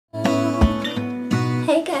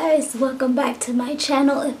Hey guys, welcome back to my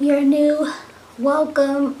channel. If you're new,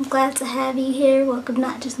 welcome. I'm glad to have you here. Welcome to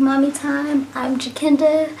Not Just Mommy Time. I'm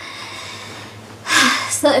Jakinda.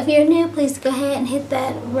 So if you're new, please go ahead and hit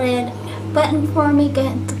that red button for me. Go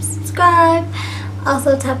ahead and subscribe.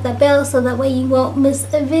 Also tap that bell so that way you won't miss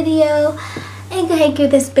a video. And go ahead and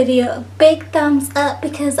give this video a big thumbs up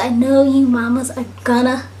because I know you mamas are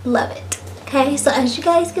gonna love it. Okay, so as you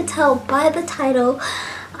guys can tell by the title,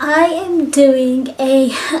 I am doing a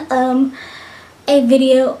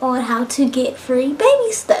video on how to get free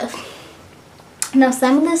baby stuff. Now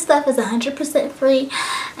some of this stuff is 100% free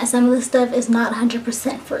and some of this stuff is not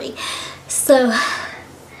 100% free. So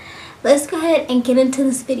let's go ahead and get into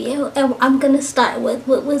this video, and I'm going to start with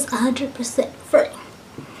what was 100% free.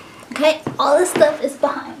 Okay, all this stuff is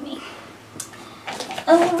behind me.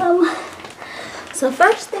 So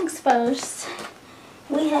first things first,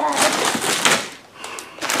 we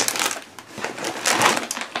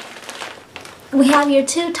have your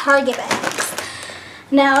 2 Target bags.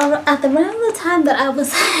 Now, at around the time that I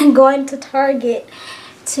was going to Target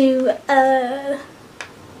to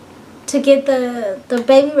get the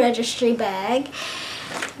baby registry bag,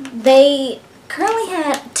 they currently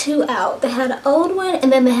had 2 out. They had an old one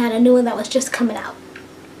and then they had a new one that was just coming out.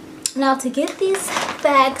 Now, to get these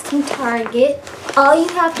bags from Target, all you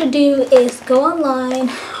have to do is go online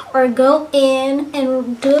or go in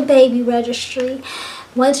and do a baby registry.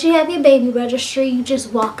 Once you have your baby registry, you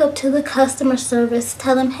just walk up to the customer service,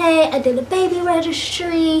 tell them, hey, I did a baby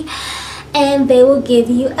registry, and they will give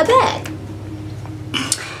you a bag.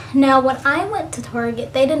 Now, when I went to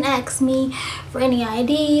Target, they didn't ask me for any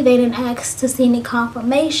ID, they didn't ask to see any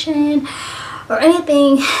confirmation or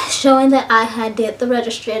anything showing that I had did the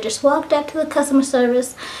registry. I just walked up to the customer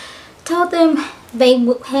service, told them, they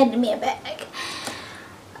handed me a bag.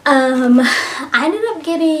 I ended up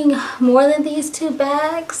getting more than these 2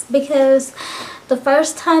 bags because the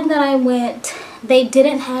first time that I went, they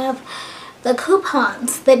didn't have the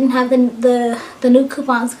coupons. They didn't have the new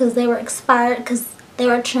coupons because they were expired because they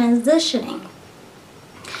were transitioning.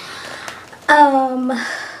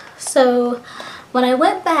 So when I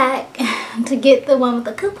went back to get the one with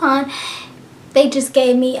the coupon, they just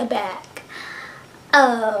gave me a bag.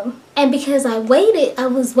 And because I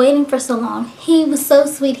was waiting for so long, he was so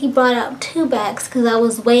sweet, he brought out 2 bags because I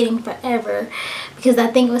was waiting forever, because I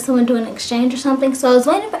think it was someone doing an exchange or something. So I was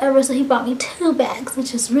waiting forever, so he brought me 2 bags,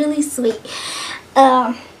 which is really sweet.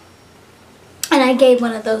 And I gave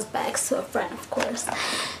one of those bags to a friend, of course.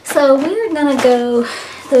 So we're gonna go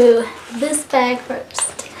through this bag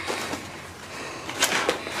first.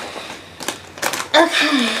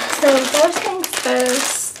 Okay, so first things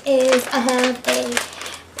first is I have a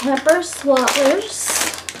Pampers Swaddlers.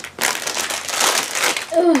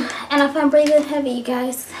 And if I'm breathing heavy, you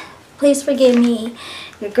guys, please forgive me.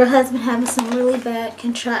 Your girl has been having some really bad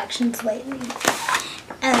contractions lately.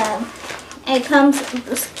 It comes with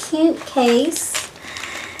this cute case.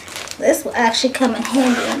 This will actually come in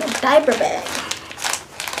handy in the diaper bag.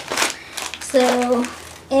 So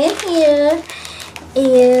in here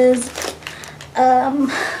is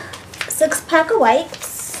 6-pack of wipes,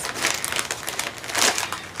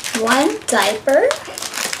 1 diaper,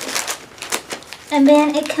 and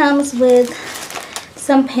then it comes with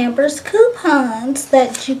some Pampers coupons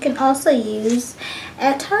that you can also use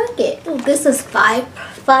at Target. Ooh, this is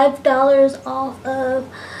 $5 off of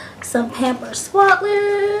some Pampers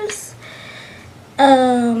Swaddlers.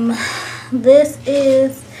 This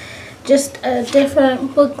is just a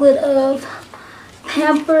different booklet of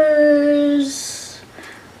Pampers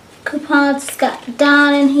coupons. It's got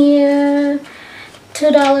Dawn in here.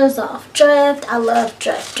 $2 off Drift. I love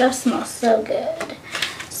Drift. Drift smells so good.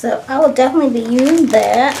 So I will definitely be using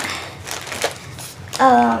that.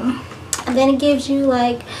 And then it gives you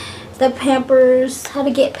like the Pampers, how to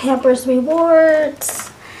get Pampers rewards.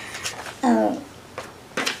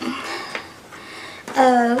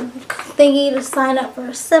 Thingy to sign up for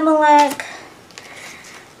a Similac.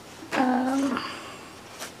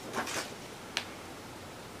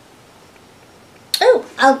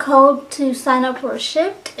 A code to sign up for a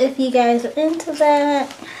Shipt if you guys are into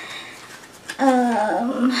that.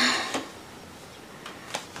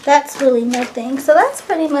 That's really nothing. So that's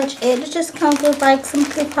pretty much it. It just comes with like some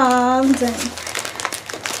coupons and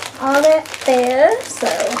all that there. So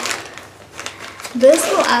this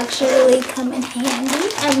will actually come in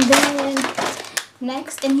handy. And then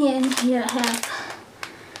next in here I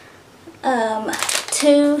have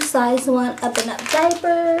 2 size 1 up and up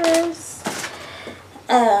diapers.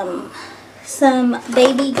 Some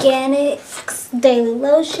Baby Organics daily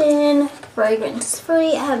lotion, fragrance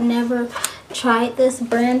free. I have never tried this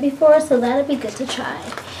brand before, so that'd be good to try.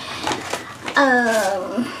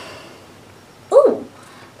 Ooh,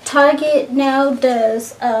 Target now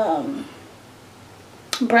does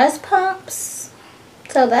breast pumps,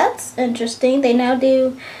 so that's interesting. They now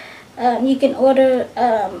do, you can order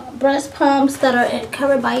breast pumps that are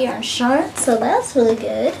covered by your insurance, so that's really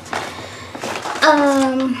good.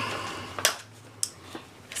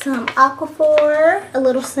 Some Aquaphor, a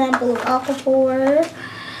little sample of Aquaphor.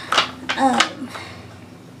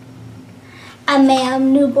 A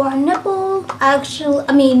Ma'am newborn nipple,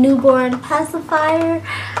 newborn pacifier.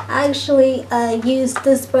 I actually used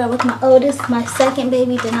this brand with my oldest. My second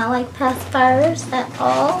baby did not like pacifiers at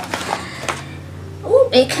all. Ooh,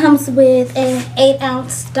 it comes with an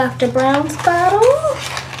 8-ounce Dr. Brown's bottle.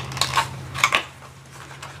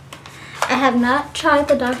 I have not tried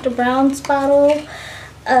the Dr. Brown's bottle.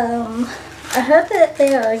 I heard that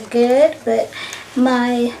they are good, but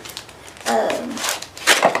my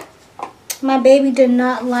my baby did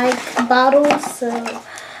not like bottles, so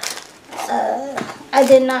I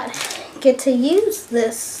did not get to use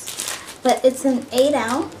this, but it's an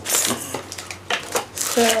 8-ounce.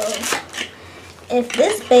 So if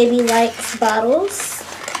this baby likes bottles,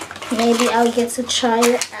 maybe I'll get to try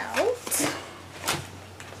it out.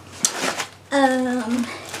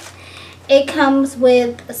 It comes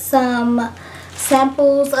with some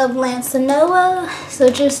samples of Lancinoa, so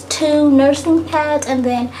just 2 nursing pads and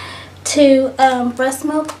then 2 breast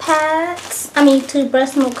milk pads. 2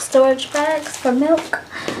 breast milk storage bags for milk.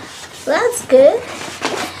 So that's good.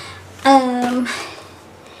 And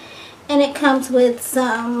it comes with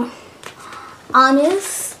some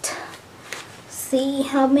Honest. See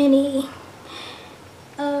how many?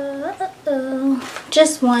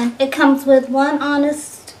 Just one. It comes with 1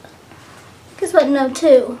 Honest. Guess what? No,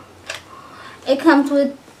 2. It comes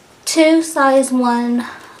with 2 size 1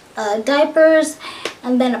 diapers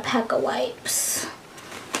and then a pack of wipes.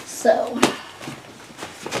 So,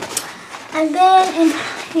 and then in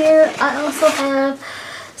here I also have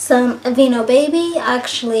some Aveeno Baby. I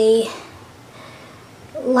actually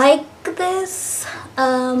like this,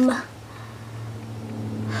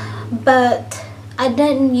 but I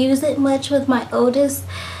didn't use it much with my oldest.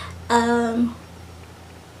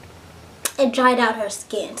 It dried out her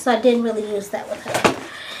skin, so I didn't really use that with her.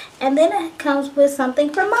 And then it comes with something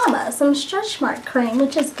for Mama, some stretch mark cream,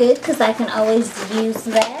 which is good because I can always use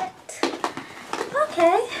that.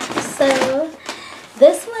 Okay, so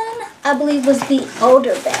this one I believe was the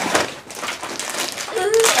older bag.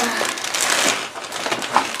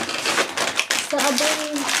 So I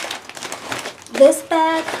believe this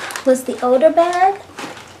bag was the older bag.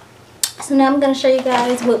 So now I'm going to show you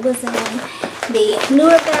guys what was in the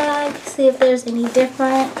newer bag, see if there's any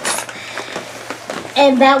difference.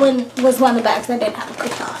 And that one was one of the bags that didn't have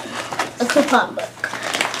a coupon book.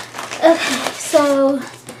 Okay, so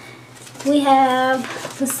we have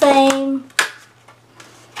the same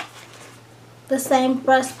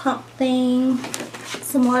breast pump thing,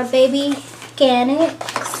 some more baby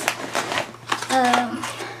organics,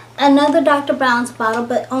 another Dr. Brown's bottle,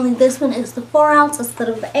 but only this one is the 4-ounce instead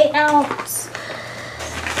of the 8-ounce.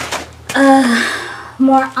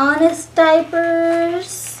 More Honest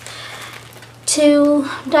diapers, 2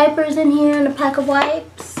 diapers in here and a pack of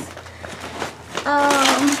wipes.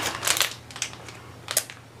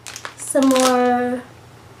 Some more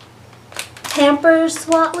Pampers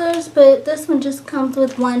Swaddlers, but this one just comes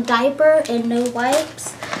with 1 diaper and no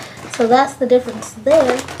wipes, so that's the difference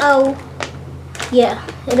there. Oh yeah,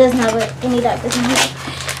 it doesn't have any diapers in here.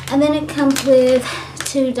 And then it comes with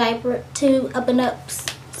 2 up and ups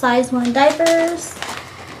size 1 diapers.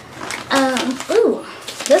 Ooh,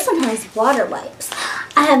 this one has water wipes.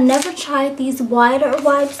 I have never tried these water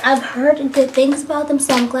wipes. I've heard good things about them,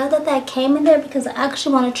 so I'm glad that that came in there because I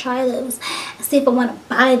actually want to try those and see if I want to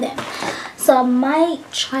buy them. So I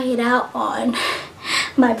might try it out on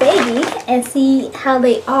my baby and see how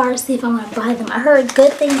they are, see if I want to buy them. I heard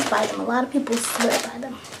good things by them. A lot of people swear by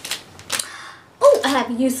them. Oh, I have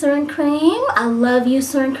Eucerin cream. I love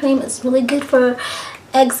Eucerin cream. It's really good for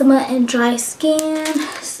eczema and dry skin,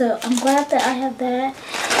 so I'm glad that I have that.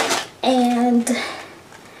 And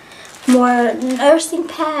more nursing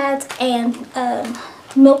pads and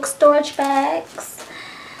milk storage bags.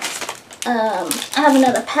 I have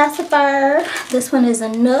another pacifier. This one is a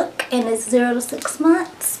Nook and it's 0 to 6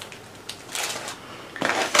 months.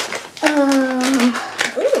 Ooh,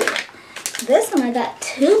 this one I got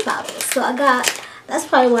 2 bottles, so that's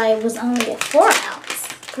probably why it was only a 4-ounce,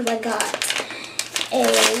 because I got a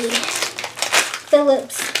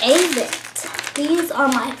Philips Avent. These are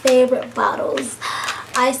my favorite bottles.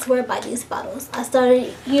 I swear by these bottles. I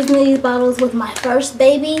started using these bottles with my first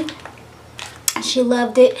baby. She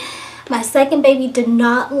loved it. My second baby did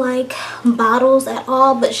not like bottles at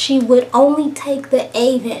all, but she would only take the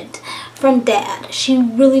Avent from Dad. She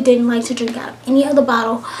really didn't like to drink out of any other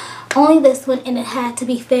bottle, only this one, and it had to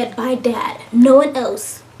be fed by Dad. No one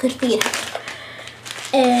else could feed her.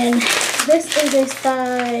 And this is a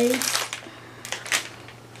size,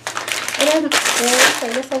 it doesn't say, so I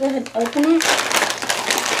guess I'll go ahead and open it.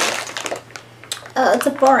 It's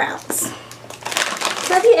a 4 ounce.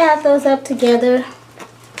 So if you add those up together,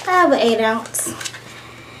 I have an 8 ounce.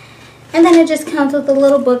 And then it just comes with a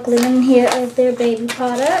little booklet in here of their baby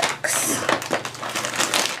products.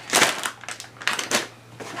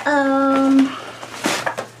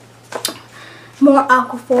 More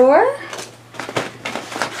Aquaphor.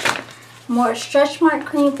 More stretch mark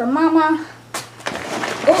cream for mama.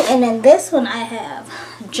 Oh, and then this one I have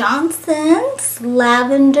Johnson's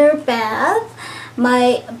Lavender Bath.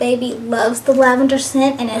 My baby loves the lavender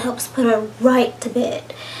scent, and it helps put her right to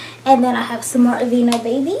bed. And then I have some more Aveeno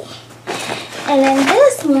Baby. And then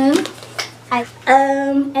this one,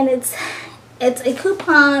 and it's a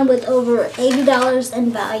coupon with over $80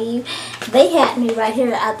 in value. They had me right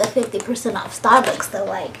here at the 50% off Starbucks. So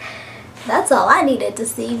like, that's all I needed to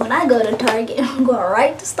see when I go to Target. I'm going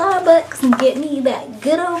right to Starbucks and get me that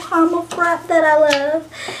good old caramel frap that I love.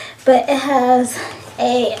 But it has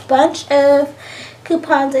a bunch of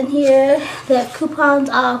coupons in here. They have coupons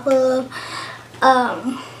off of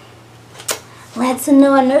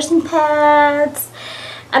Lansinoa nursing pads.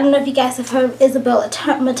 I don't know if you guys have heard of Isabella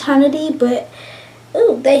maternity, but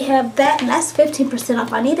ooh, they have that, and that's 15%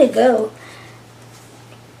 off. I need to go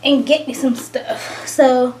and get me some stuff.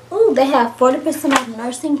 So, ooh, they have 40% off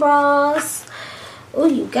nursing bras. Ooh,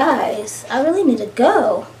 you guys, I really need to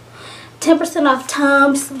go. 10% off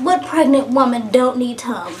Tums. What pregnant woman don't need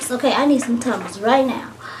Tums? Okay, I need some Tums right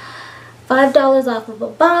now. $5 off of a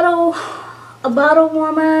bottle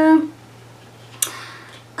warmer.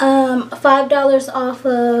 $5 off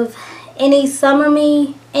of any summer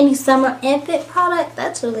infant product.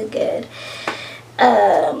 That's really good.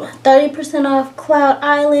 30% off Cloud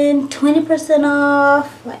Island. 20%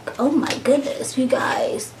 off. Like, oh my goodness, you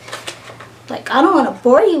guys. Like, I don't want to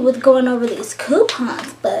bore you with going over these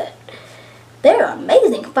coupons, but they're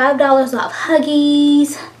amazing. $5 off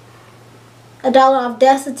Huggies. $1 off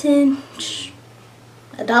Desitin.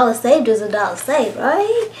 $1 saved is $1 saved,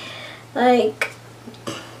 right? Like,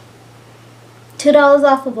 $2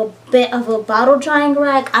 off of a bottle drying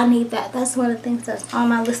rack. I need that. That's one of the things that's on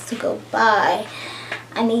my list to go buy.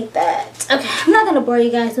 I need that. Okay, I'm not gonna bore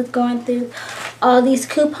you guys with going through all these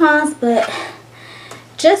coupons, but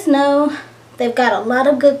just know they've got a lot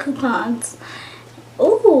of good coupons.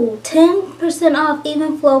 Ooh, 10% off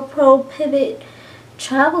Even Flow Pro Pivot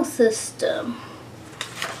Travel System.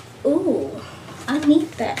 Ooh, I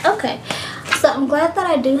need that. Okay, so I'm glad that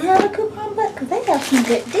I do have a coupon book because they got some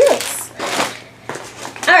good deals.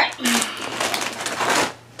 Alright.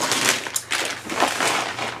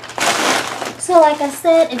 So like I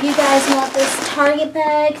said, if you guys want this Target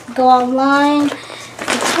bag, go online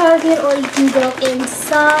to Target, or you can go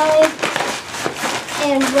inside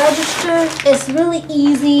and register. It's really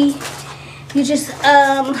easy. You just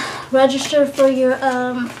register for your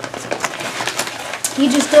you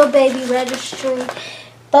just do a baby registry.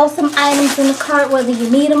 Throw some items in the cart, whether you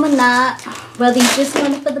need them or not, whether you just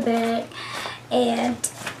want it for the bag. And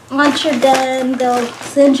once you're done, they'll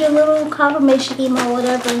send you a little confirmation email or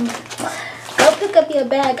whatever, and go pick up your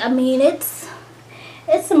bag. I mean, it's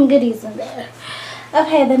some goodies in there.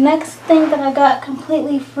 Okay, the next thing that I got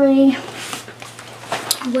completely free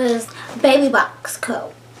was Baby Box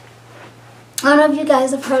Co. I don't know if you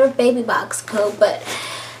guys have heard of Baby Box Co, but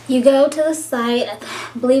you go to the site. I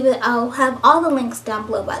believe I'll have all the links down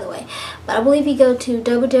below, by the way. But I believe you go to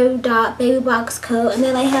www.babyboxco, and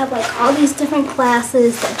then they have like all these different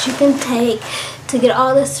classes that you can take to get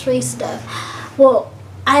all this free stuff. Well,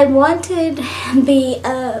 I wanted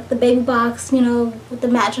the baby box, you know, with the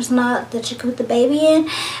mattress and all that you could put the baby in.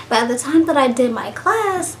 But at the time that I did my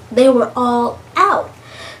class, they were all out.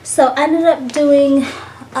 So I ended up doing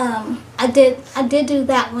I did do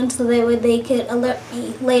that one so they could alert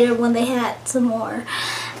me later when they had some more.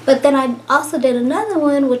 But then I also did another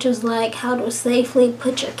one, which was like how to safely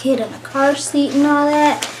put your kid in a car seat and all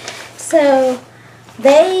that. So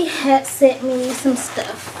they had sent me some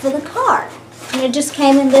stuff for the car. And it just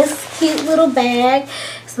came in this cute little bag.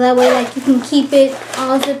 So that way like you can keep it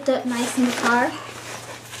all zipped up nice in the car.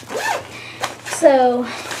 So,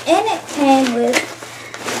 and it came with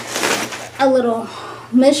a little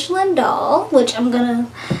Michelin doll, which I'm gonna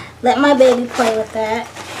let my baby play with that.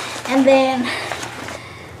 And then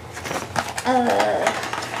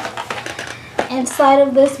inside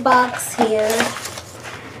of this box here,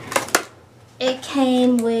 it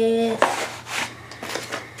came with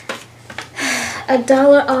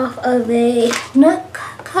 $1 off of a Nook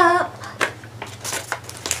cup.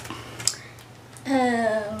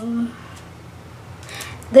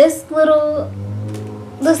 This little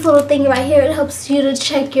thing right here, it helps you to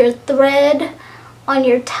check your thread on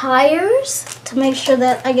your tires to make sure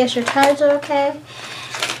that, I guess, your tires are okay.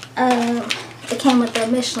 It came with a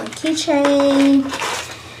Michelin keychain.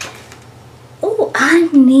 Oh, I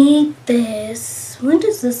need this. When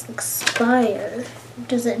does this expire?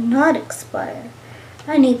 Does it not expire?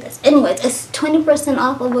 I need this. Anyways, it's 20%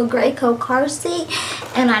 off of a Graco car seat,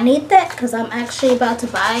 and I need that because I'm actually about to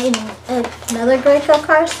buy another Graco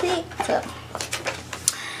car seat. So,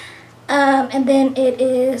 and then it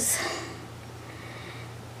is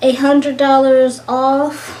 $100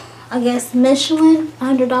 off. I guess Michelin,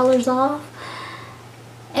 $100 off,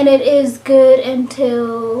 and it is good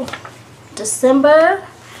until December.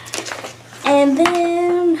 And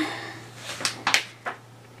then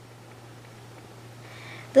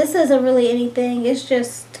this isn't really anything. It's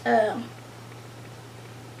just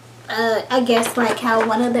I guess like how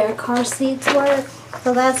one of their car seats work.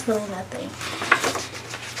 So that's really nothing.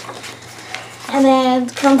 And then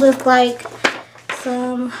it comes with like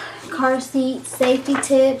some car seat safety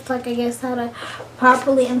tips, like I guess how to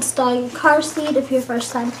properly install your car seat if you're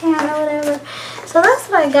first time parent or whatever. So that's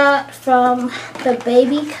what I got from the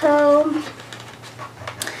Baby Co.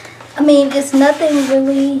 I mean, it's nothing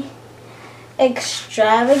really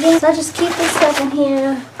extravagant. So I just keep this stuff in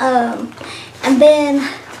here. And then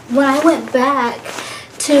when I went back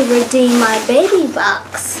to redeem my baby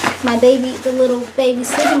box, the little baby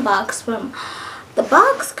sleeping box from the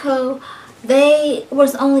Box Co., they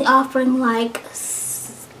was only offering like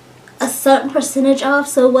a certain percentage off,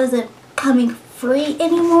 so it wasn't coming free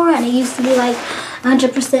anymore, and it used to be like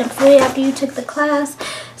 100% free after you took the class,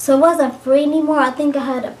 so it wasn't free anymore. I think I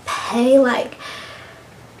had to pay like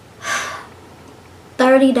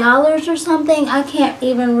 $30 or something. I can't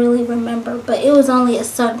even really remember, but it was only a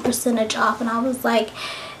certain percentage off, and I was like,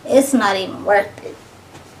 it's not even worth it.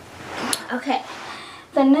 Okay,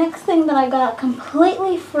 the next thing that I got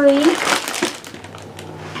completely free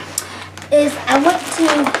is I went to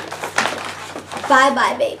Bye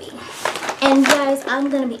Bye Baby. And guys, I'm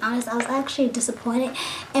going to be honest, I was actually disappointed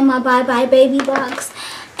in my Bye Bye Baby box.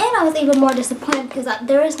 And I was even more disappointed because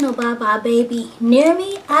there is no Bye Bye Baby near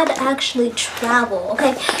me. I had to actually travel,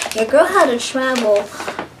 okay? Your girl had to travel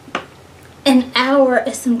an hour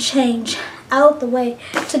and some change out the way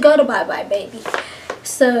to go to Bye Bye Baby.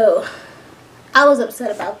 So, I was upset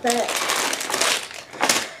about that.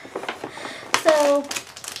 So,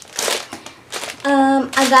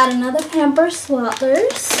 I got another Pampers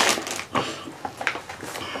Swaddlers.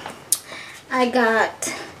 I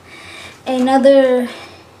got another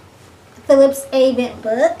Phillips Avent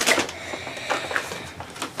book.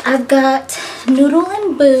 I've got Noodle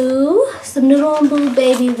and Boo, some Noodle and Boo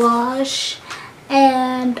baby wash,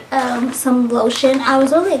 and some lotion. I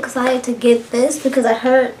was really excited to get this because I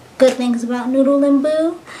heard good things about Noodle and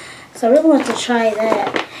Boo, so I really want to try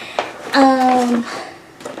that.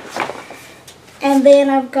 And then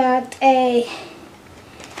I've got a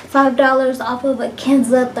 $5 off of a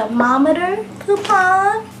Kinza thermometer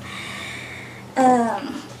coupon.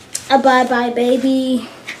 A Bye Bye Baby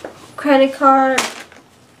credit card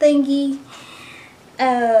thingy.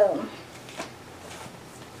 To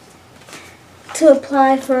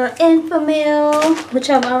apply for Infamil, which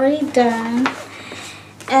I've already done.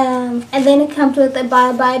 And then it comes with a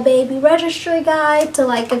Bye Bye Baby registry guide. So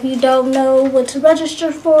like if you don't know what to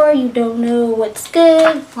register for, you don't know what's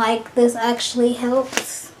good, like this actually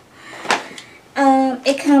helps.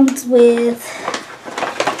 It comes with,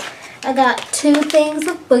 I got 2 things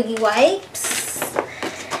of boogie wipes.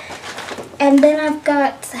 And then I've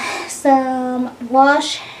got some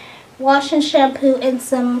wash and shampoo and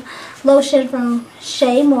some lotion from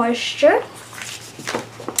Shea Moisture.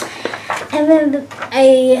 And then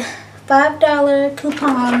a $5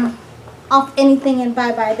 coupon off anything in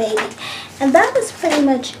Bye Bye Baby. And that was pretty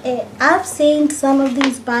much it. I've seen some of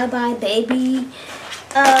these Bye Bye Baby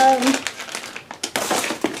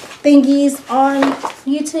thingies on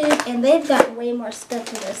YouTube, and they've got way more stuff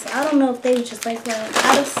than this. So I don't know if they were just like running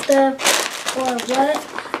out of stuff or what,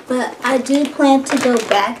 but I do plan to go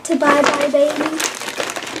back to Bye Bye Baby.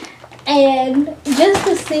 And just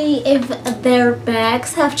to see if their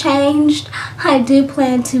bags have changed, I do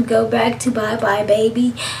plan to go back to Bye Bye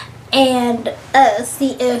Baby and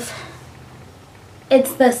see if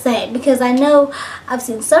it's the same, because I know I've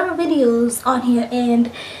seen several videos on here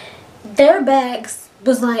and their bags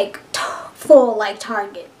was like full like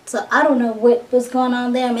Target. So I don't know what was going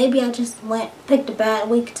on there. Maybe I just picked a bad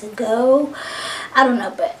week to go. I don't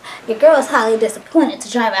know, but your girl is highly disappointed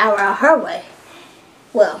to drive an hour out her way.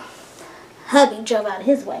 Well, hubby drove out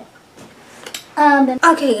his way.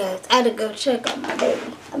 Okay guys, I had to go check on my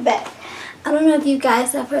baby. I'm back. I don't know if you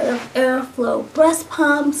guys have heard of Airflow breast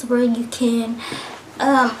pumps, where you can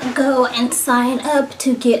go and sign up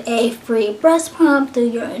to get a free breast pump through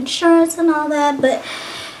your insurance and all that. But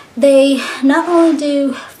they not only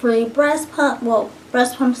do free breast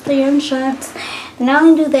pumps through your insurance. They not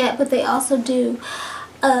only do that, but they also do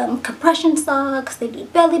compression socks, they do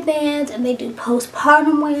belly bands, and they do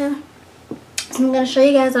postpartum wear. So I'm going to show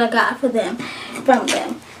you guys what I got from them.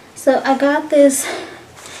 So I got this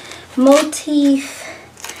motif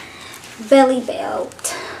belly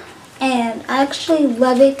belt, and I actually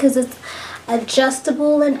love it because it's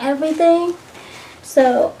adjustable and everything.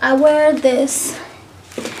 So I wear this,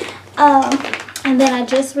 and then I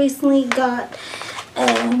just recently got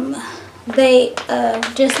they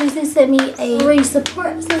just recently sent me a free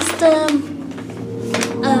support system.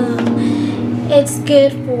 It's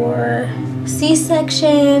good for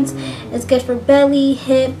C-sections, it's good for belly,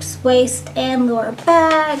 hips, waist, and lower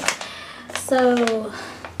back. So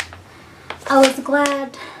I was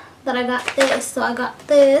glad that I got this. So I got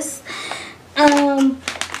this, and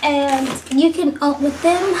you can with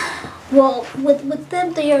them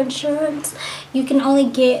through your insurance, you can only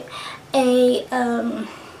get a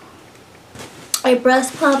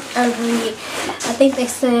breast pump every, I think they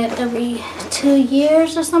said every 2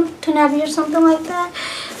 years or something, 2.5 years, something like that.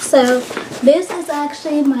 So this is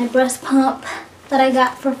actually my breast pump that I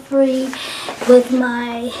got for free with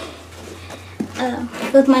my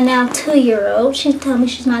now 2-year-old. She's telling me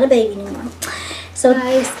she's not a baby anymore. So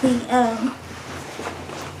guys,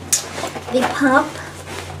 the pump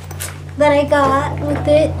that I got with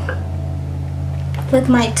it with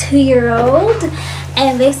my 2-year-old,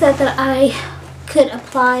 and they said that I could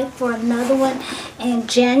apply for another one in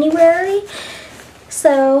January.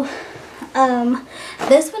 So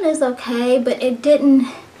this one is okay, but it didn't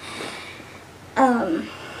I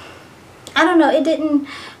don't know, it didn't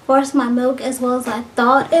force my milk as well as I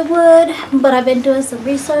thought it would. But I've been doing some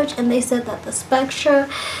research and they said that the Spectra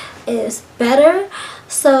is better.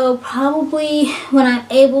 So probably when I'm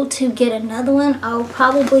able to get another one, I'll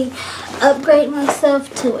probably upgrade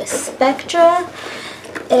myself to a Spectra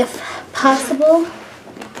if possible.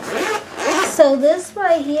 So this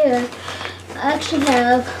right here, I actually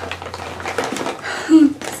have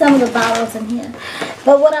some of the bottles in here.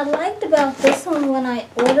 But what I liked about this one when I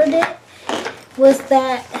ordered it was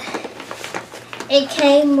that it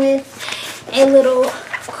came with a little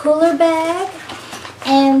cooler bag,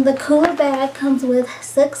 and the cooler bag comes with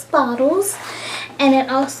 6 bottles, and it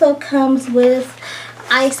also comes with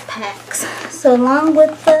ice packs. So along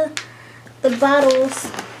with the bottles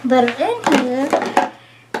that are in here,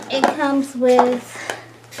 it comes with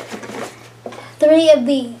 3 of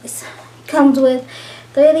these. Comes with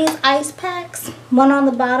 3 of these ice packs, 1 on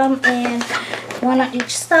the bottom and 1 on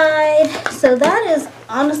each side. So that is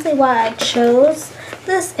honestly why I chose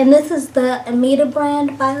this. And this is the MEDELA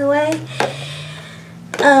brand, by the way.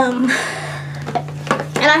 And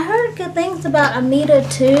I heard good things about MEDELA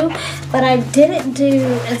too, but I didn't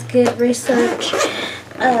do as good research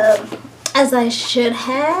as I should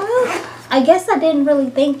have. I guess I didn't really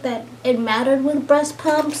think that it mattered with breast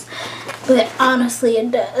pumps, but honestly it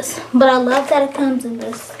does. But I love that it comes in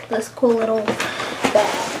this cool little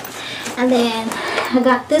bag. And then I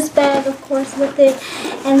got this bag, of course, with it.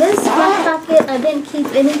 And this front pocket, I didn't keep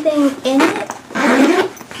anything in it.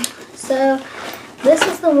 So this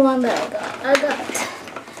is the one that I got. I got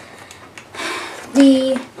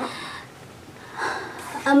the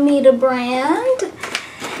MEDELA brand,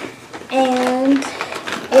 and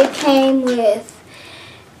it came with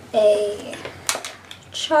a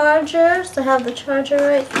charger. So I have the charger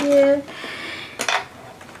right here.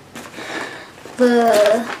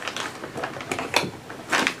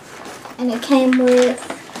 And it came with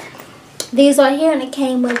these right here, and it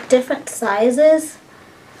came with different sizes.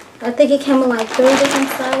 I think it came with like 3 different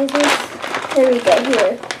sizes. Here we go,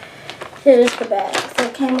 here. Here's the bag. So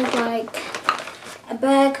it came with like a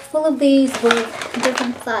bag full of these with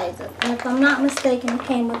different sizes. And if I'm not mistaken, it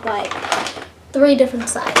came with like 3 different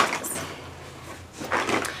sizes.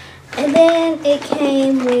 And then it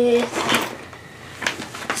came with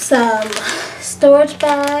some storage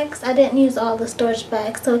bags. I didn't use all the storage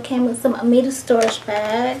bags, so it came with some MEDELA storage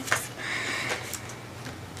bags.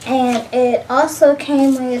 And it also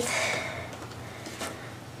came with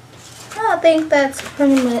think that's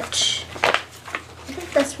pretty much,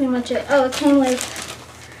 it. Oh, it came with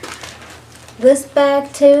this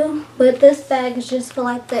bag too, but this bag is just for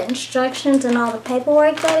like the instructions and all the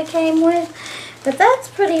paperwork that it came with. But that's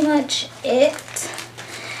pretty much it.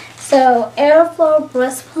 So Airflow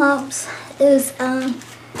breast pumps is a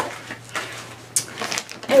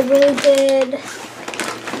really good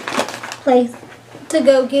place to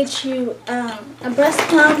go get you a breast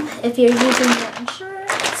pump if you're using your insurance.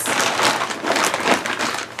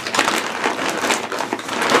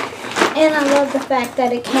 And I love the fact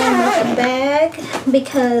that it came with a bag,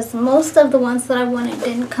 because most of the ones that I wanted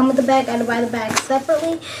didn't come with a bag. I had to buy the bag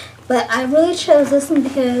separately. But I really chose this one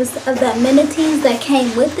because of the amenities that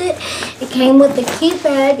came with it. It came with a cute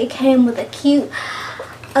bag. It came with a cute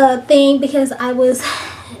thing, because I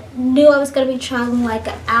knew I was going to be traveling like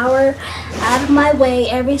an hour out of my way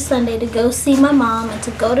every Sunday to go see my mom and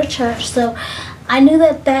to go to church. So I knew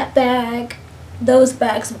that those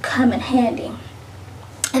bags would come in handy.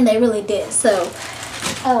 And they really did. So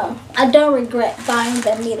I don't regret buying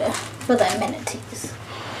them either for the amenities.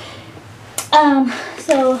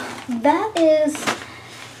 So that is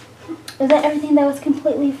that everything that was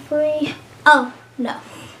completely free? Oh, no.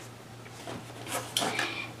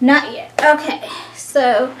 Not yet. Okay,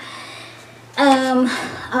 so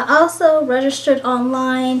I also registered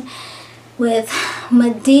online with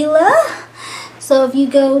MEDELA. So if you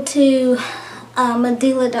go to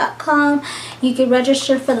MEDELA.com, you can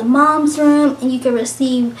register for the mom's room and you can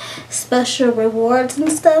receive special rewards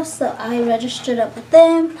and stuff. So I registered up with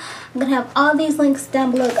them. I'm gonna have all these links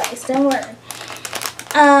down below, guys, don't worry.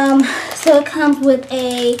 So it comes with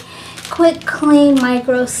a quick clean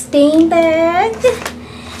micro steam bag.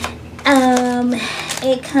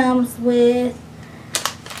 It comes with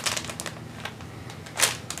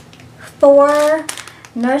 4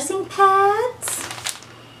 nursing pads,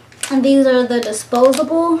 and these are the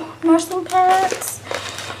disposable nursing pads.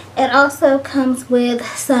 It also comes with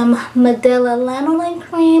some MEDELA lanolin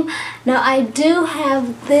cream. Now I do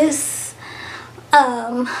have this,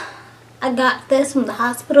 I got this from the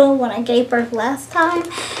hospital when I gave birth last time,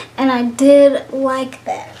 and I did like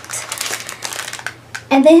that.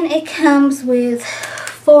 And then it comes with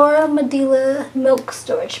 4 MEDELA milk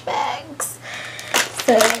storage bags.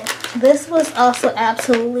 So this was also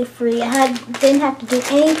absolutely free. I didn't have to do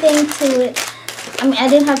anything to it. I mean, I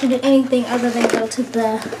didn't have to do anything other than go to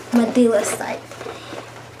the MEDELA site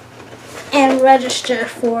and register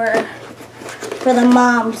for the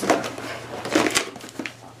mom's room.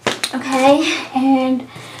 Okay, and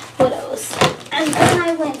what else? And then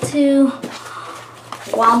I went to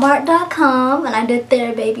Walmart.com and I did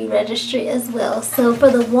their baby registry as well. So for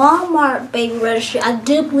the Walmart baby registry, I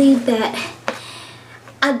do believe that,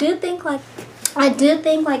 I do think like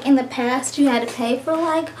in the past you had to pay for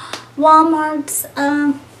like Walmart's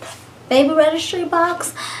baby registry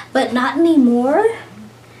box, but not anymore.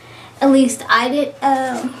 At least I did.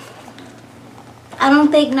 I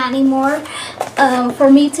don't think not anymore. For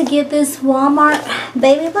me to get this Walmart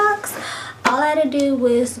baby box, all I had to do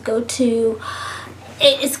was go to,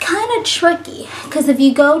 it's kind of tricky because if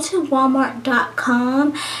you go to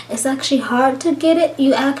Walmart.com, it's actually hard to get it.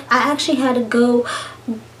 I actually had to go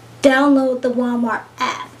download the Walmart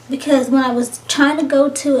app, because when I was trying to go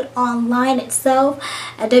to it online itself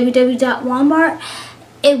at www.walmart,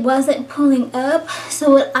 it wasn't pulling up.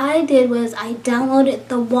 So what I did was I downloaded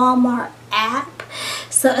the Walmart app.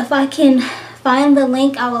 So if I can find the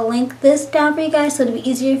link, I will link this down for you guys so it'll be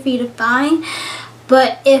easier for you to find.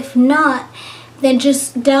 But if not, then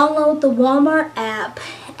just download the Walmart app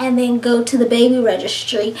and then go to the baby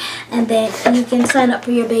registry, and then you can sign up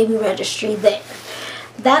for your baby registry there.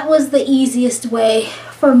 That was the easiest way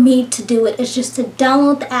for me to do it. It's just to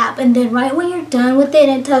download the app, and then right when you're done with it,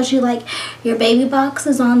 it tells you like your baby box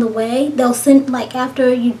is on the way. They'll send, like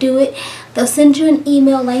after you do it, they'll send you an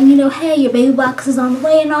email letting you know, hey, your baby box is on the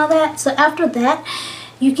way and all that. So after that,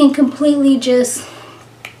 you can completely just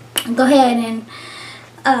go ahead and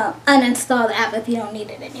uninstall the app if you don't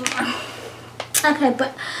need it anymore. Okay,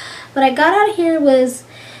 but what I got out of here was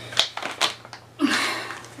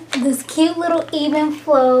this cute little even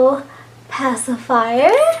flow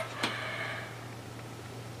pacifier.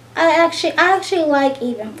 I actually like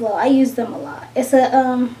even flow. I use them a lot. It's a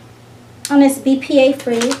and it's BPA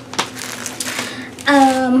free.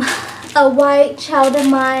 A white Child of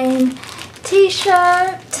Mine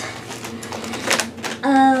t-shirt.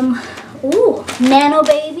 Ooh, Nano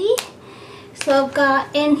Baby. So I've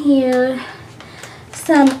got in here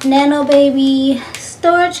some Nano Baby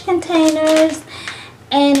storage containers,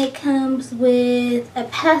 and it comes with a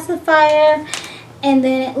pacifier, and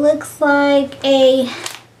then it looks like a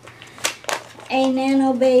a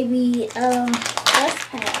Nano Baby breast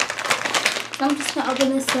pad. So I'm just gonna open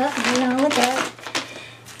this up and hang on with that.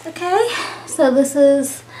 Okay, so this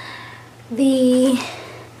is the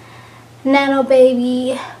Nano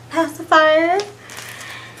Baby pacifier.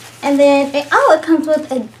 And then, it comes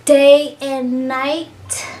with a day and night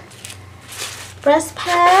breast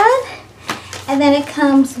pad. And then it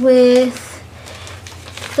comes with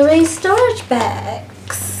 3 storage bags.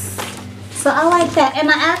 So I like that. And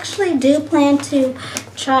I actually do plan to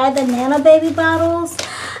try the Nano Baby bottles.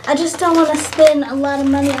 I just don't want to spend a lot of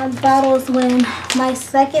money on bottles when my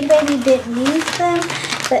second baby didn't use them.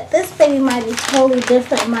 But this baby might be totally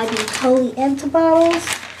different. It might be totally into bottles.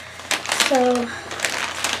 So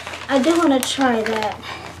I do want to try that.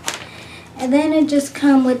 And then it just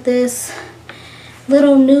comes with this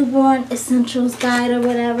little newborn essentials guide or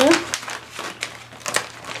whatever.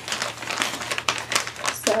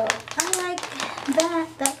 So I like that.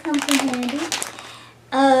 That comes in handy.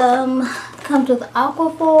 Comes with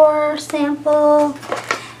Aquaphor sample,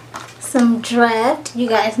 some Drift. You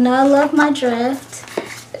guys know I love my Drift.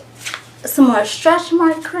 Some more stretch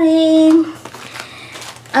mark cream.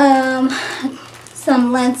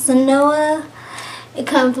 Some Lansanoa. It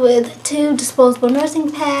comes with 2 disposable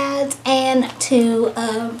nursing pads and 2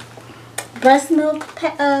 breast milk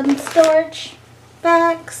storage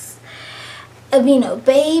bags. Aveeno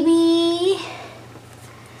Baby.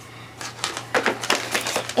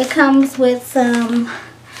 It comes with some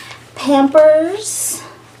Pampers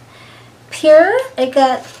Pure. It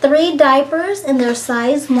got 3 diapers in their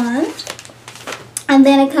size 1. And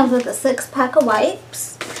then it comes with a 6-pack of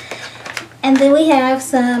wipes. And then we have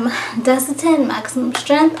some Desitin Maximum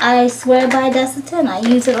Strength. I swear by Desitin. I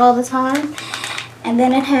use it all the time. And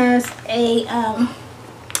then it has a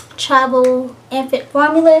travel infant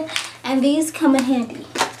formula. And these come in handy.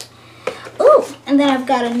 Ooh, and then I've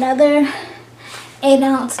got another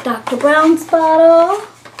 8-ounce Dr. Brown's bottle.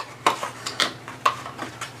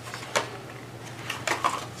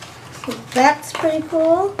 So that's pretty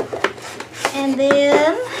cool. And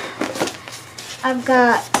then I've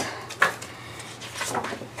got,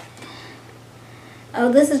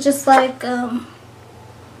 this is just like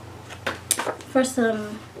for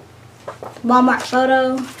some Walmart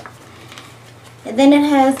photo. And then it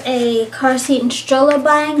has a car seat and stroller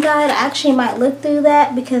buying guide. I actually might look through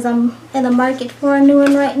that because I'm in the market for a new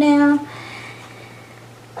one right now.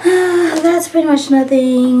 That's pretty much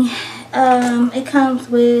nothing. It comes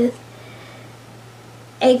with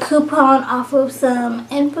a coupon off of some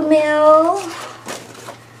Enfamil.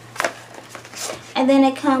 And then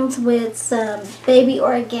it comes with some Baby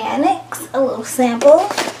Organics, a little sample.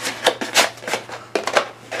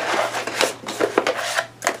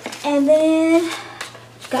 And then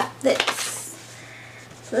got this.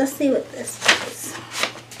 So let's see what this is.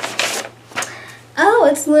 Oh,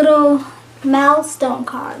 it's little milestone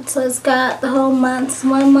cards. So it's got the whole months,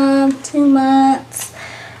 1 month, 2 months,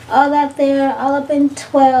 all that there, all up in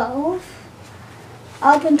 12.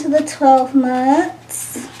 All up into the 12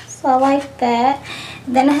 months. So I like that.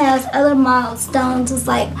 And then it has other milestones. It's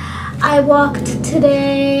like, I walked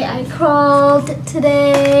today, I crawled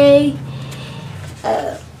today,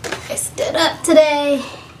 I stood up today,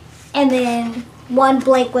 and then 1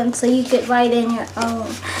 blank one so you could write in your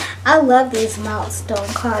own. I love these milestone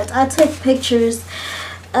cards. I took pictures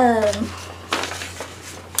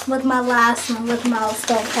with my last one with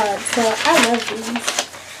milestone cards, so I love these.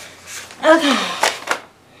 Okay,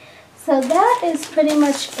 so that is pretty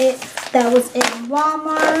much it that was in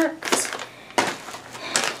Walmart.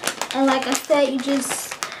 And like I said, you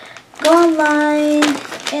just go online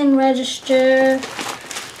and register.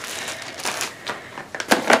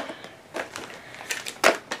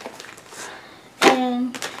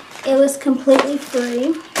 It was completely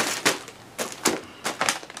free.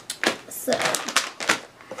 So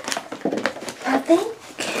I think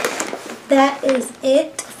that is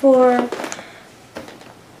it for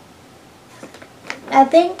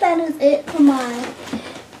my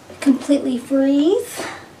completely freeze.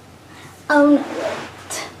 Oh no,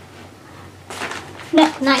 wait.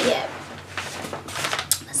 No, not yet.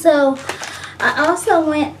 So I also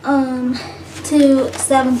went to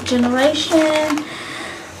 7th Generation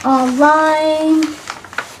online,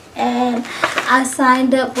 and I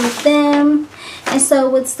signed up with them. And so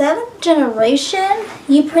with 7th Generation,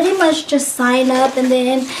 you pretty much just sign up, and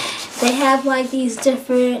then they have like these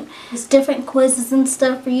different quizzes and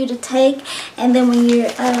stuff for you to take. And then when you're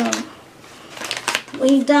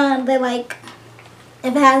done, they like,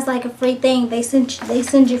 if it has like a free thing, they send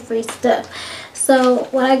you free stuff. So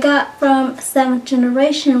what I got from 7th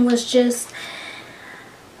Generation was just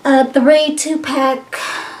 3 2-pack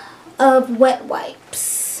of wet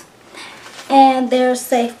wipes. And they're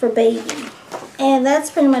safe for baby. And that's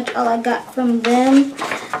pretty much all I got from them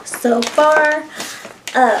so far.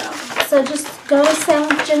 So just go to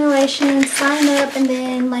 7th Generation, sign up, and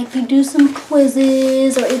then like you do some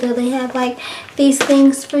quizzes, or either they have like these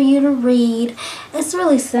things for you to read. It's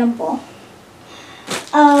really simple.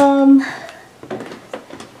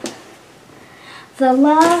 The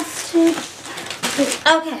last two.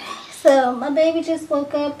 Okay, so my baby just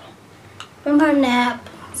woke up from her nap.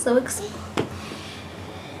 So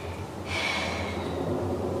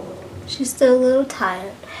she's still a little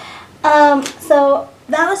tired. So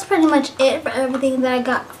that was pretty much it for everything that I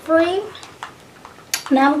got free.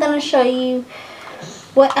 Now I'm going to show you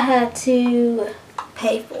what I had to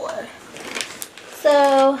pay for.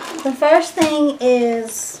 So the first thing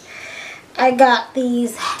is I got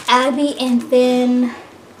these Abby and Finn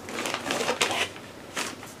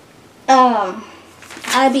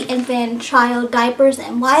child diapers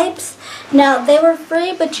and wipes. Now they were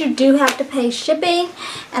free, but you do have to pay shipping,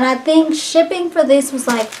 and I think shipping for this was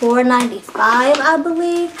like $4.95, I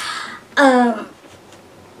believe.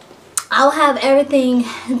 I'll have everything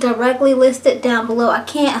directly listed down below. I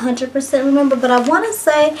can't 100% remember, but I want to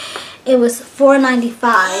say it was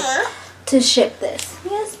 $4.95 to ship this.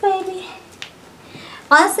 Yes, baby.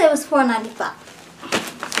 I want to say it was $4.95.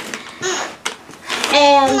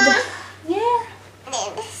 And yeah.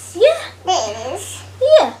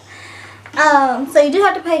 So you do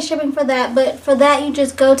have to pay shipping for that, but for that you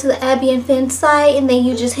just go to the Abby and Finn site, and then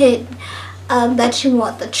you just hit that you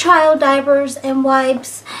want the child diapers and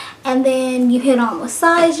wipes, and then you hit on what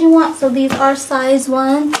size you want. So these are size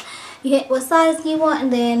 1. You hit what size you want,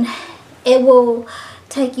 and then it will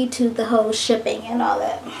take you to the whole shipping and all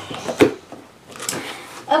that.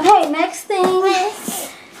 Okay, next thing.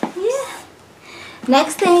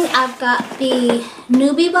 Next thing, I've got the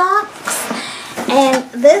newbie box, and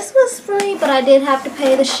this was free, but I did have to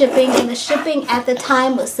pay the shipping, and the shipping at the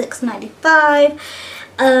time was $6.95.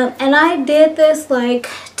 And I did this like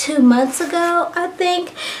 2 months ago, I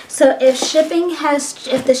think. So if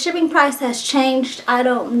the shipping price has changed, I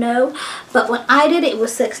don't know. But when I did it, it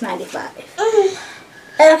was $6.95.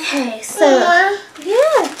 Okay, so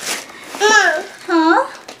yeah. Huh?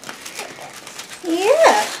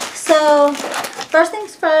 Yeah. So first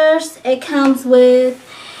things first, it comes with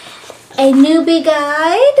a newbie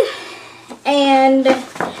guide, and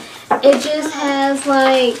it just has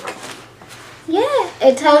like, yeah,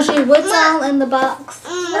 it tells you what's all in the box.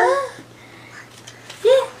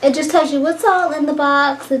 Yeah, it just tells you what's all in the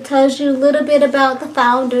box. It tells you a little bit about the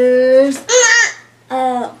founders.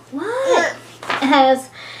 What? It has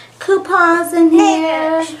coupons in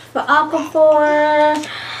here for Aquaphor.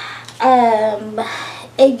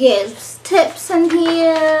 It gives tips in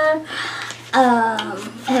here.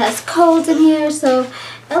 It has codes in here, so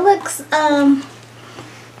it looks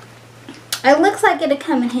like it'll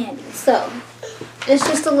come in handy. So it's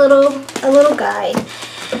just a little guide.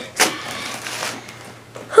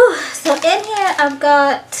 Whew. So in here I've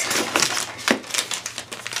got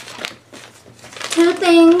 2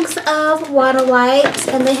 things of water wipes,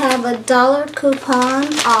 and they have a $1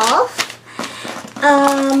 coupon off.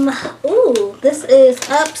 Ooh, this is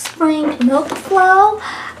Upspring Milk Flow.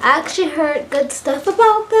 I actually heard good stuff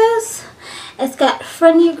about this. It's got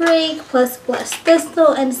fenugreek plus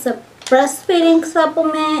thistle, and it's a breastfeeding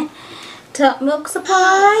supplement to help milk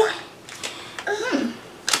supply.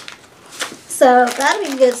 So that'd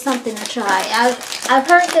be good, something to try. I've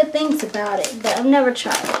heard good things about it, but I've never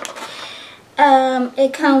tried it.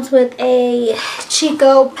 It comes with a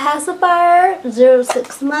Chico pacifier, 0 to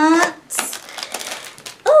 6 months.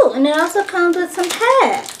 Oh, and it also comes with some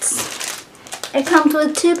pads. It comes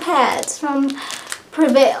with 2 pads from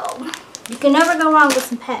Prevail. You can never go wrong with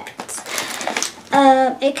some pads.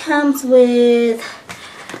 It comes with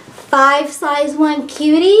 5 size 1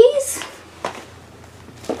 cuties.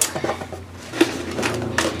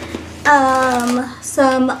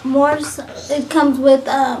 Some more. It comes with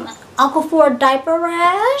Aquaphor diaper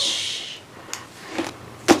rash.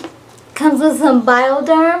 Comes with some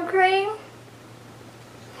Bioderm cream.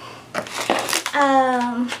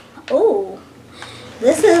 Oh,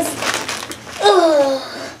 this is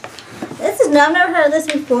I've never heard of this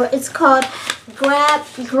before. It's called Grab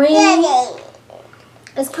Green.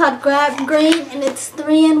 It's called Grab Green, and it's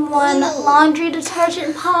 3-in-1 laundry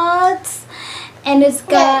detergent pods, and it's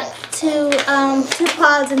got 2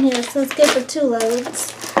 pods in here, so it's good for 2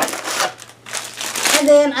 loads. And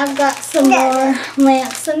then I've got some more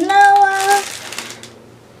Lansanoa,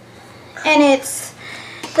 and it's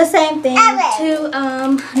the same thing, 2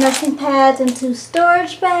 nursing pads and 2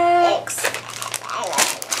 storage bags.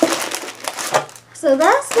 So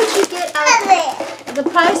that's what you get out of it. The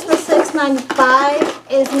price for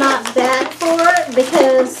 $6.95 is not bad for it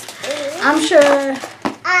because I'm sure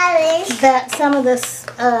that some of this,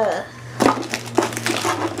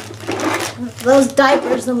 those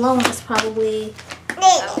diapers alone is probably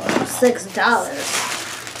 $6.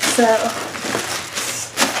 So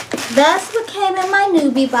that's what came in my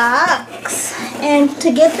newbie box. And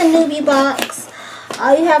to get the newbie box,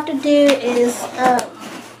 all you have to do is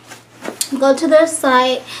go to their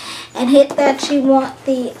site and hit that you want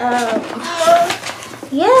the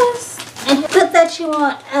yes, and put that you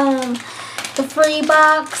want the free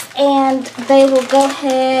box, and they will go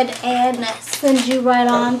ahead and send you right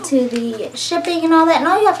on to the shipping and all that. And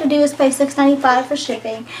all you have to do is pay $6.95 for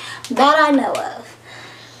shipping. That I know of.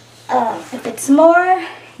 If it's more,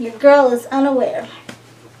 your girl is unaware.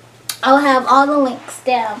 I'll have all the links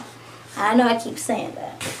down. I know I keep saying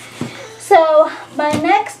that. So my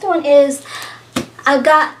next one is I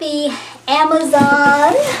got the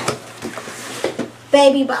Amazon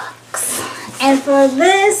baby box, and for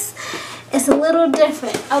this it's a little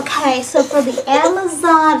different. Okay, so for the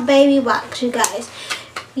Amazon baby box, you guys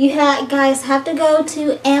have to go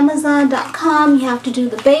to Amazon.com. You have to do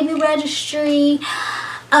the baby registry.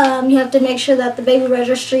 You have to make sure that the baby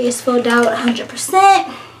registry is filled out 100%.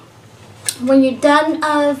 When you're done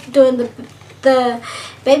doing the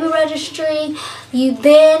baby registry, you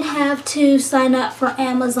then have to sign up for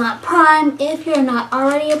Amazon Prime. If you're not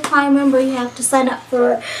already a Prime member, you have to sign up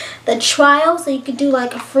for the trial, so you could do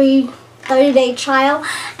like a free 30-day trial,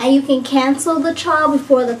 and you can cancel the trial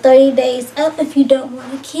before the 30 days up if you don't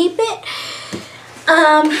want to keep it.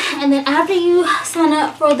 And then after you sign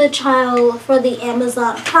up for the trial for the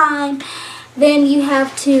Amazon Prime, then you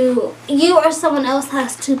or someone else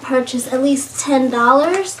has to purchase at least $10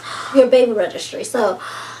 for your baby registry. So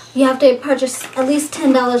you have to purchase at least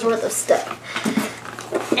 $10 worth of stuff.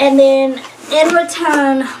 And then in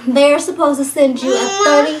return, they're supposed to send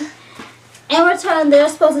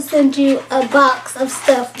you a box of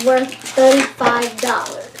stuff worth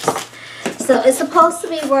 $35. So it's supposed to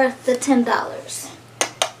be worth the $10.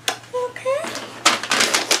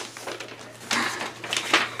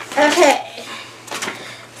 Okay.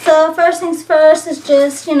 So first things first is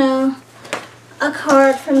just, a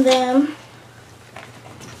card from them.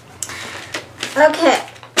 Okay.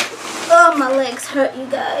 Oh, my legs hurt, you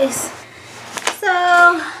guys.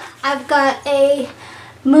 So I've got a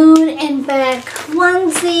moon and back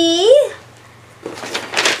onesie.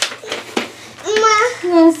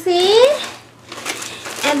 You see?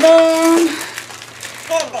 And then,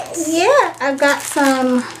 yeah, I've got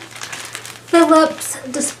some Philips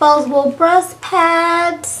disposable breast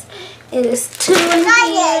pads. It is 2 in here.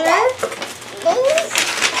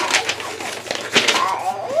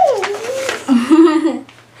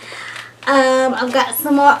 I've got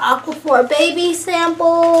some more Aquaphor baby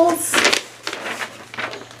samples.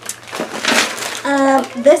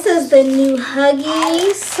 This is the new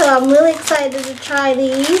Huggies, so I'm really excited to try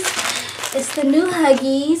these. It's the new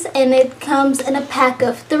Huggies, and it comes in a pack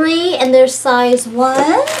of 3, and they're size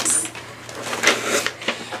 1s.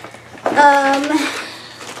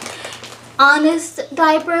 Honest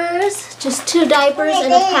diapers, just 2 diapers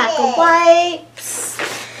in a pack of wipes.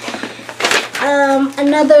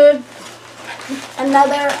 Another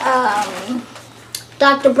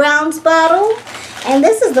Dr. Brown's bottle, and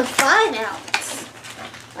this is the 5 ounce.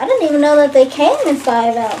 I didn't even know that they came in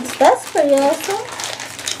 5 ounce. That's pretty awesome.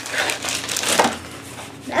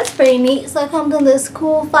 That's pretty neat. So it comes in this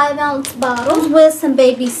cool 5 ounce bottle with some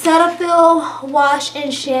baby Cetaphil wash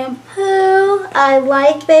and shampoo. I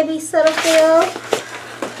like baby Cetaphil.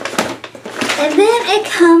 And then it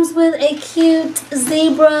comes with a cute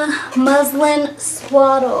zebra muslin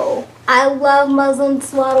swaddle. I love muslin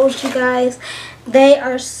swaddles, you guys. They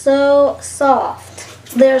are so soft.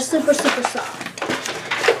 They're super, super soft.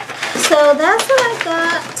 So that's what I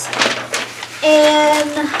got in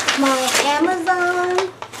my Amazon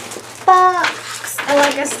box. And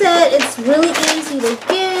like I said, it's really easy to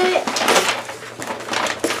get.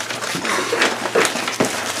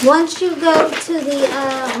 Once you go to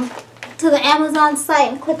the Amazon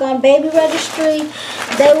site and click on baby registry,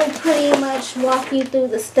 they will pretty much walk you through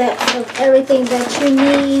the steps of everything that you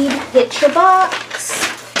need. Get your box.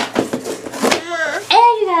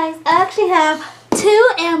 And you guys, I actually have 2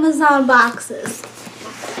 Amazon boxes.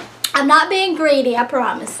 I'm not being greedy, I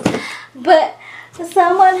promise. But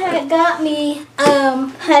someone had got me,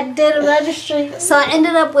 did a registry, so I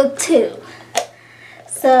ended up with 2.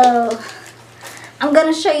 So I'm going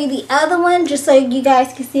to show you the other one just so you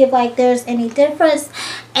guys can see if there's any difference.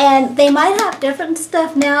 And they might have different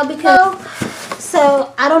stuff now because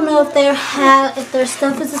So I don't know if their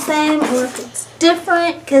stuff is the same or if it's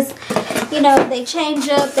different, because you know they change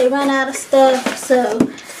up, they run out of stuff. So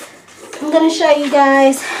I'm gonna show you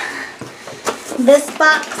guys this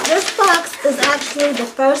box. This box is actually the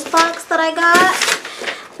first box that I got.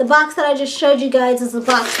 The box that I just showed you guys is the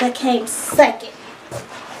box that came second.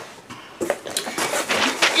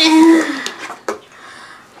 And,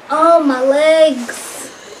 oh, my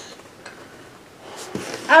legs.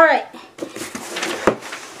 All right.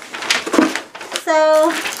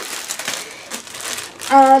 So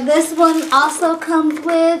this one also comes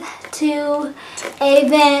with 2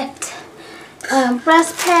 event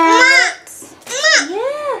breast pads.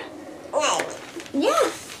 Yeah. Yeah.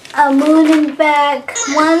 A moon and back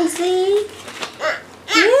onesie.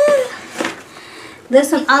 Yeah.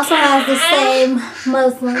 This one also has the same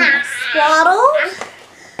muslin swaddle.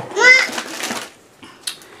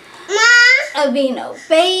 A Vino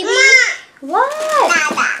baby. What?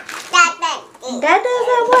 That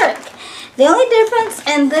doesn't work. The only difference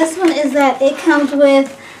in this one is that it comes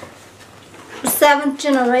with 7th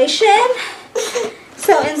generation.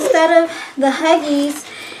 So instead of the Huggies,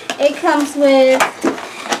 it comes with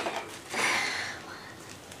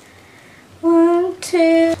 1,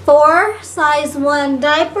 2, 4 size 1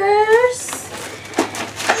 diapers.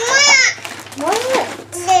 What?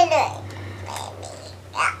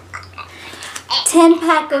 10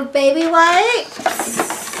 pack of baby wipes.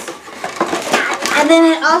 And then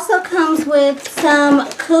it also comes with some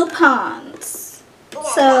coupons.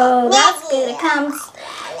 So that's good. It comes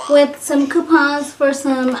with some coupons for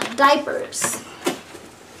some diapers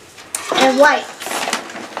and wipes.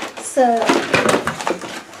 So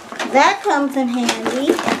that comes in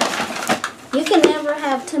handy. You can never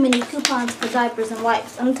have too many coupons for diapers and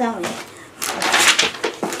wipes, I'm telling you.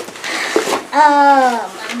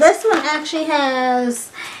 This one actually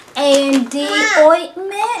has A&D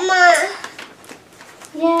ointment.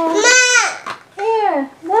 Yeah. Here.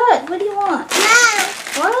 What? What do you want?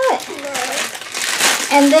 What?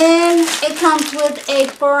 And then it comes with a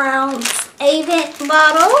 4-ounce Avent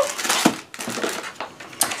bottle.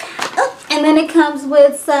 Oh, and then it comes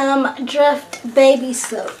with some Drift baby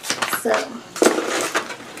soap. So,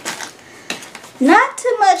 not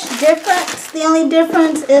too much difference. The only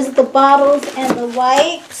difference is the bottles and the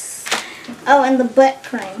wipes. Oh, and the butt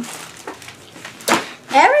cream.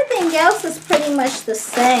 Everything else is pretty much the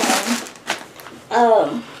same.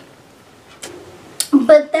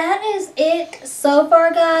 But that is it so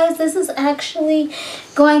far, guys. This is actually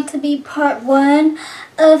going to be part 1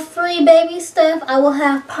 of free baby stuff. I will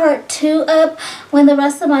have part 2 up when the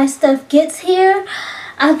rest of my stuff gets here.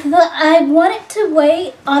 I wanted to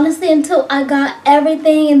wait, honestly, until I got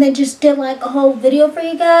everything and then just did like a whole video for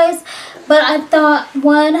you guys. But I thought,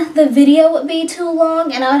 1, the video would be too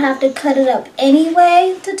long and I would have to cut it up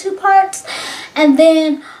anyway to 2 parts. And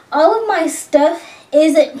then all of my stuff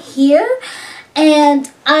isn't here.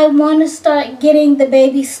 And I want to start getting the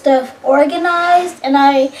baby stuff organized. And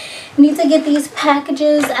I need to get these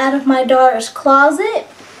packages out of my daughter's closet,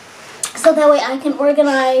 so that way I can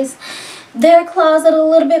organize their closet a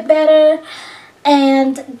little bit better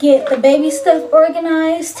and get the baby stuff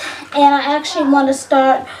organized. And I actually want to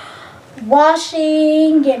start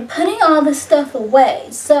washing and putting all this stuff away.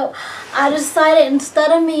 So I decided,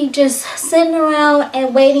 instead of me just sitting around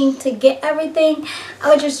and waiting to get everything, I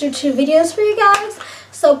would just do 2 videos for you guys.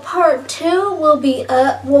 So part 2 will be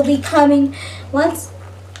coming once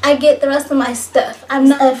I get the rest of my stuff. I'm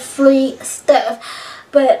not free stuff,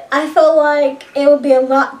 but I felt like it would be a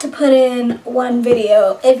lot to put in 1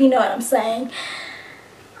 video, if you know what I'm saying.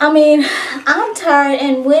 I mean, I'm tired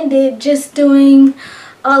and winded just doing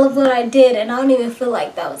all of what I did, and I don't even feel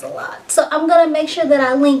like that was a lot. So I'm going to make sure that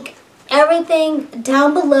I link everything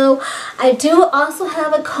down below. I do also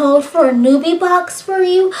have a code for a newbie box for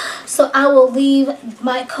you, so I will leave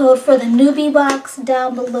my code for the newbie box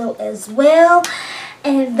down below as well.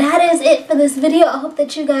 And that is it for this video. I hope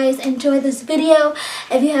that you guys enjoyed this video.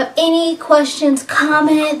 If you have any questions,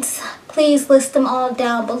 comments, please list them all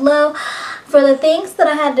down below. For the things that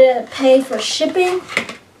I had to pay for shipping,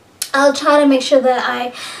 I'll try to make sure that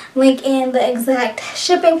I link in the exact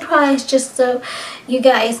shipping price, just so you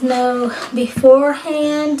guys know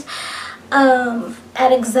beforehand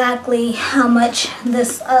at exactly how much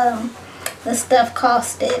this stuff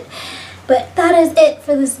costed. But that is it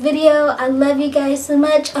for this video. I love you guys so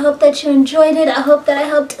much. I hope that you enjoyed it. I hope that I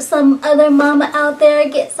helped some other mama out there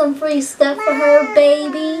get some free stuff for her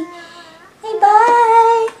baby. Hey,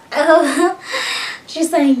 bye. Oh, she's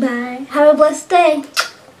saying bye. Have a blessed day.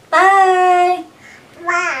 Bye.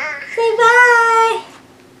 Bye. Say bye.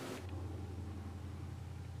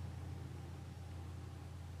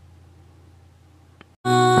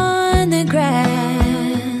 regret.